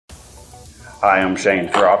Hi, I'm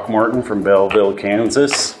St Throckmorton from Belleville,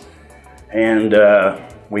 Kansas, and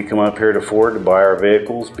we come up here to Ford to buy our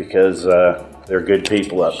vehicles because they're good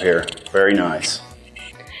people up here. Very nice.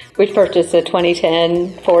 We've purchased a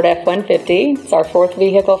 2010 Ford F-150. It's our fourth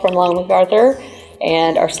vehicle from Long McArthur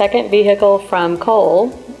and our second vehicle from Cole,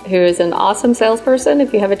 who is an awesome salesperson.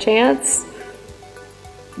 If you have a chance,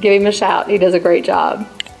 give him a shout. He does a great job.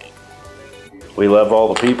 We love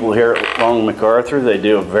all the people here at Long McArthur. They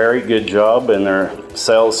do a very good job and their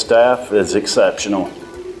sales staff is exceptional.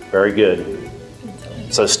 Very good.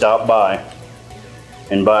 So stop by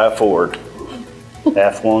and buy a Ford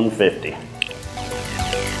F-150.